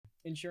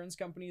insurance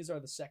companies are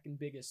the second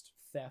biggest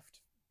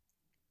theft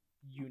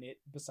unit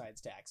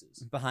besides taxes.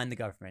 Behind the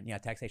government. Yeah,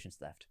 taxation's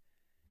theft.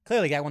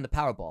 Clearly, guy won the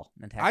Powerball.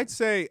 I'd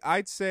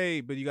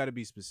say, but you got to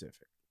be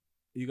specific.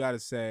 You got to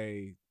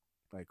say,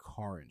 like,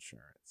 car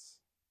insurance.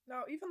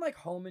 No, even like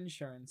home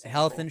insurance.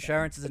 Health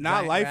insurance is a Not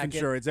giant life racket.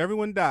 insurance.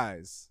 Everyone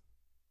dies.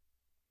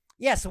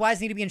 Yeah, so why does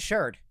it need to be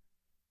insured?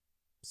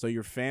 So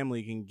your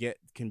family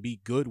can be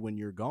good when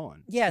you're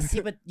gone. Yeah,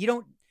 see, but you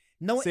don't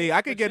know. See,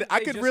 I could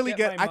really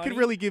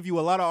give you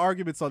a lot of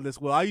arguments on this.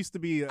 Well, I used to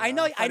be I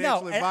know.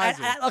 financial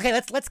advisor. Okay,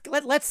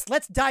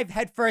 let's dive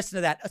headfirst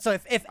into that. So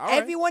if All right.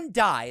 everyone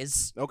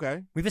dies,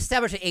 Okay. we've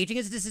established that aging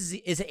is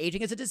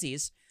a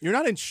disease. You're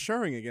not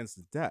insuring against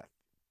the death.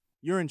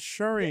 You're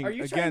insuring Are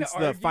you trying to against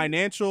the argue-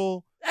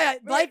 financial.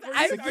 Like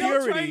Are you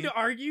security. trying to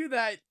argue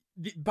that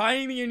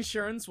buying the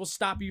insurance will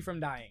stop you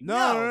from dying?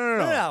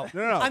 No.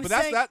 I'm But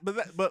that's saying-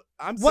 that. But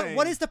I'm saying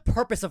what is the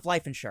purpose of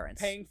life insurance?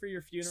 Paying for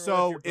your funeral.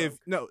 so if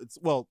you're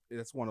broke.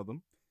 that's one of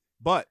them.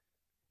 But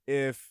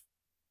if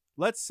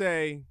let's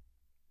say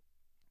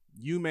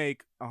you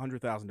make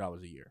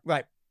 $100,000 a year,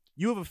 Right,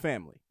 you have a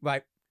family,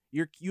 right.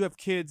 you have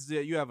kids,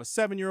 you have a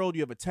 7-year-old,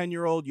 you have a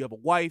 10-year-old, you have a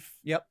wife,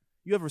 Yep,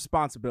 you have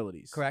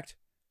responsibilities. correct.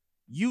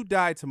 You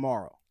die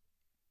tomorrow.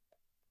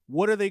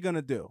 What are they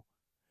gonna do?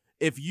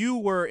 If you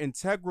were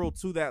integral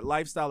to that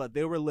lifestyle that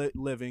they were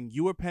living,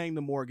 you were paying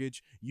the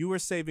mortgage, you were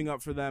saving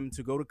up for them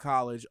to go to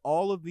college,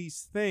 all of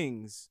these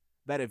things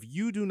that if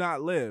you do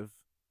not live,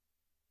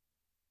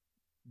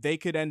 they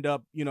could end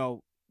up,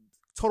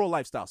 total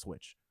lifestyle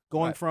switch.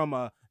 Going Right. from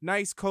a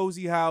nice,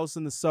 cozy house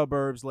in the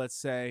suburbs, let's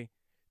say,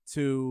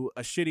 to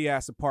a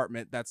shitty-ass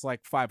apartment that's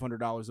like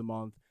 $500 a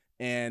month,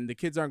 and the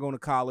kids aren't going to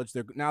college.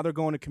 They're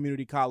going to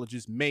community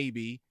colleges,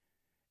 maybe,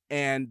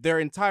 and their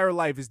entire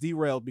life is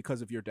derailed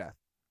because of your death.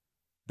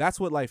 That's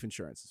what life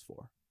insurance is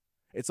for.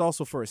 It's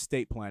also for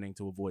estate planning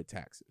to avoid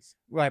taxes.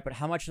 Right, but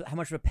how much of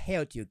a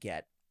payout do you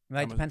get?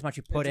 Right, depends how much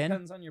you put it in.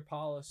 depends on your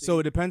policy. So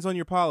it depends on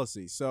your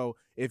policy. So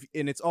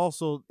it's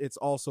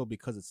also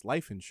because it's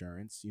life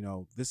insurance.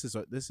 This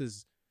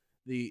is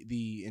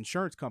the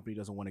insurance company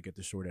doesn't want to get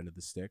the short end of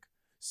the stick.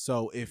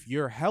 So if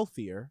you're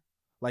healthier,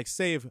 like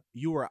say if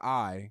you or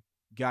I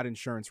got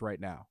insurance right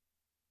now,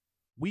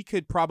 we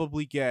could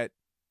probably get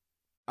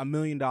 $1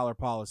 million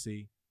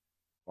policy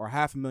or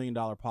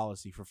 $500,000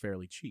 policy for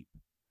fairly cheap.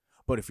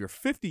 But if you're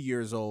 50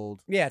 years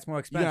old, Yeah, it's more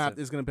expensive.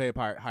 it's going to pay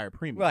a higher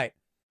premium. Right.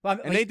 Well,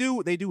 And they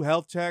do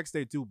health checks,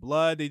 they do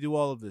blood, they do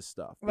all of this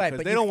stuff. Right, Because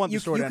but they don't want the you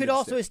short end could of the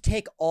also stick. just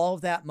take all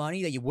of that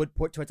money that you would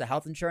put towards a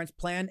health insurance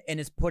plan and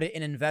just put it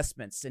in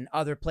investments in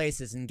other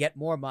places and get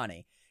more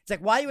money. It's like,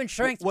 why are you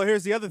insuring? Well,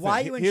 here's the other thing.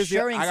 Why are you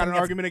insuring I got an something that's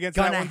argument against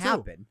that gonna one too.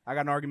 happen? I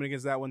got an argument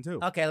against that one too.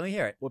 Okay, let me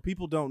hear it. What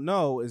people don't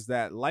know is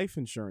that life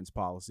insurance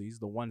policies,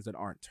 the ones that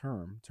aren't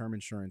term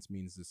insurance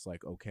means it's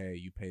like, okay,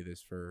 you pay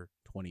this for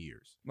 20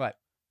 years. Right.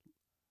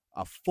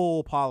 A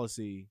full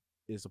policy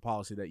is a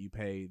policy that you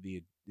pay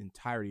the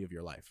entirety of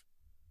your life.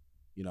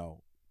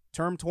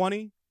 Term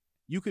 20,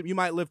 you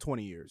might live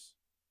 20 years.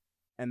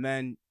 And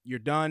then you're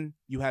done,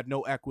 you had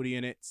no equity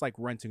in it. It's like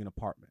renting an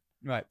apartment.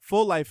 Right.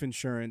 Full life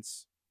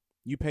insurance,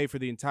 you pay for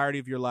the entirety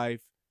of your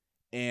life,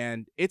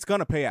 and it's going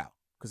to pay out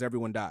because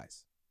everyone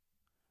dies.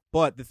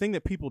 But the thing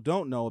that people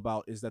don't know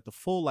about is that the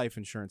full life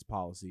insurance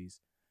policies,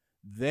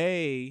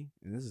 and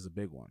this is a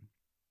big one,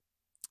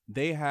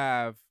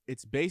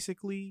 it's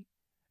basically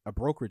a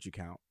brokerage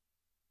account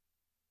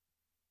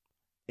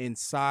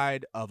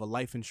inside of a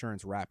life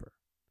insurance wrapper.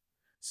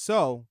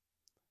 So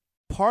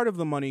part of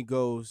the money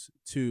goes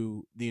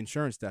to the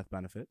insurance death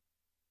benefit,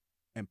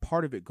 and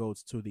part of it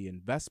goes to the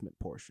investment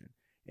portion.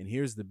 And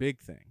here's the big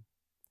thing.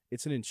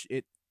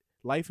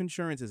 Life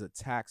insurance is a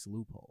tax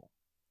loophole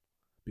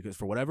because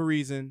for whatever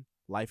reason,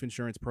 life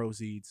insurance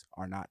proceeds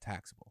are not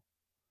taxable.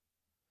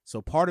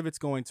 So part of it's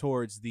going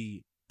towards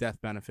the death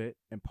benefit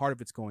and part of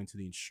it's going to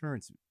the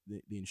insurance,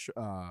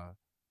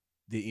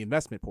 the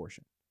investment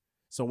portion.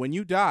 So when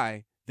you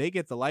die, they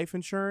get the life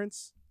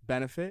insurance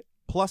benefit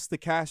plus the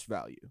cash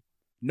value,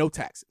 no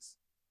taxes.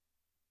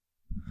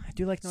 I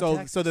do like So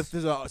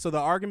the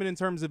argument in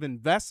terms of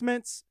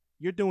investments,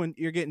 you're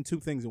getting two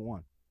things in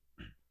one.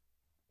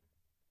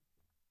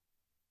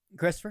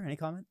 Christopher, any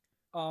comment?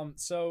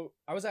 So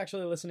I was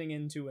actually listening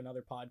into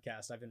another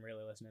podcast. I've been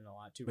really listening a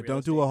lot to. But Real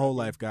don't do Estate a whole Rookie.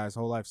 life, guys.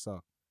 Whole life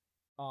suck.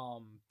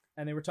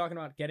 And they were talking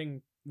about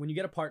when you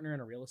get a partner in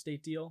a real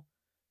estate deal.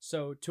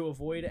 So to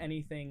avoid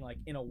anything like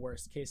in a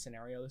worst case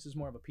scenario, this is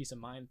more of a peace of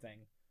mind thing.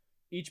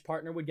 Each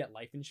partner would get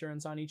life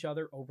insurance on each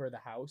other over the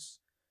house.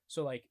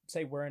 So like,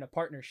 say we're in a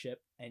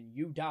partnership and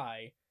you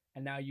die,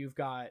 and now you've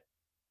got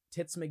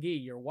Tits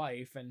McGee, your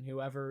wife, and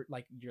whoever,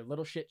 like your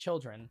little shit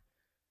children.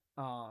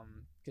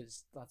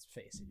 Because let's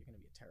face it, you're gonna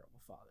be a terrible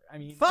father. I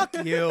mean, Fuck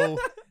you!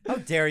 How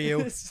dare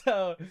you?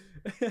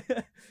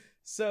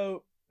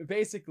 So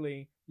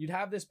basically, you'd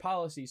have this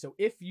policy. So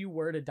if you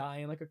were to die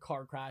in like a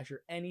car crash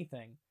or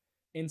anything,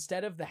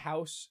 instead of the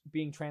house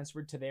being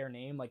transferred to their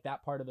name, like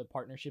that part of the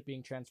partnership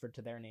being transferred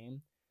to their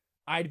name,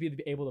 I'd be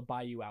able to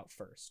buy you out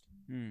first.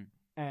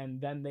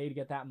 And then they'd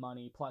get that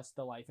money plus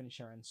the life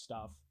insurance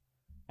stuff.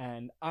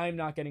 and I'm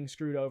not getting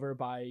screwed over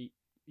by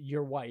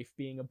your wife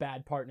being a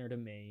bad partner to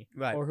me,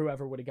 Right. or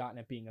whoever would have gotten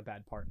it being a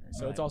bad partner.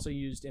 So it's Right. also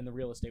used in the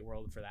real estate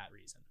world for that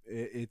reason,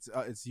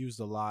 It's used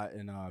a lot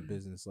in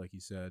business, like you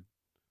said,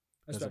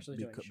 especially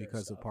doing share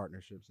because of stuff.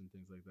 partnerships and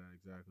things like that.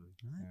 Exactly.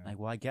 All right. Yeah. Like,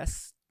 well, I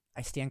guess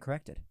I stand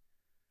corrected.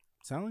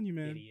 Telling you,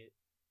 man. Idiot.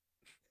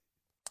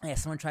 Yeah,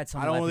 someone tried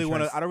some. I don't really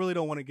want to. I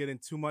don't want to get in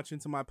too much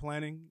into my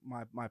planning,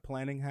 my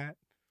planning hat,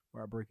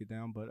 where I break it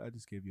down. But I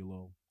just gave you a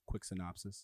little quick synopsis.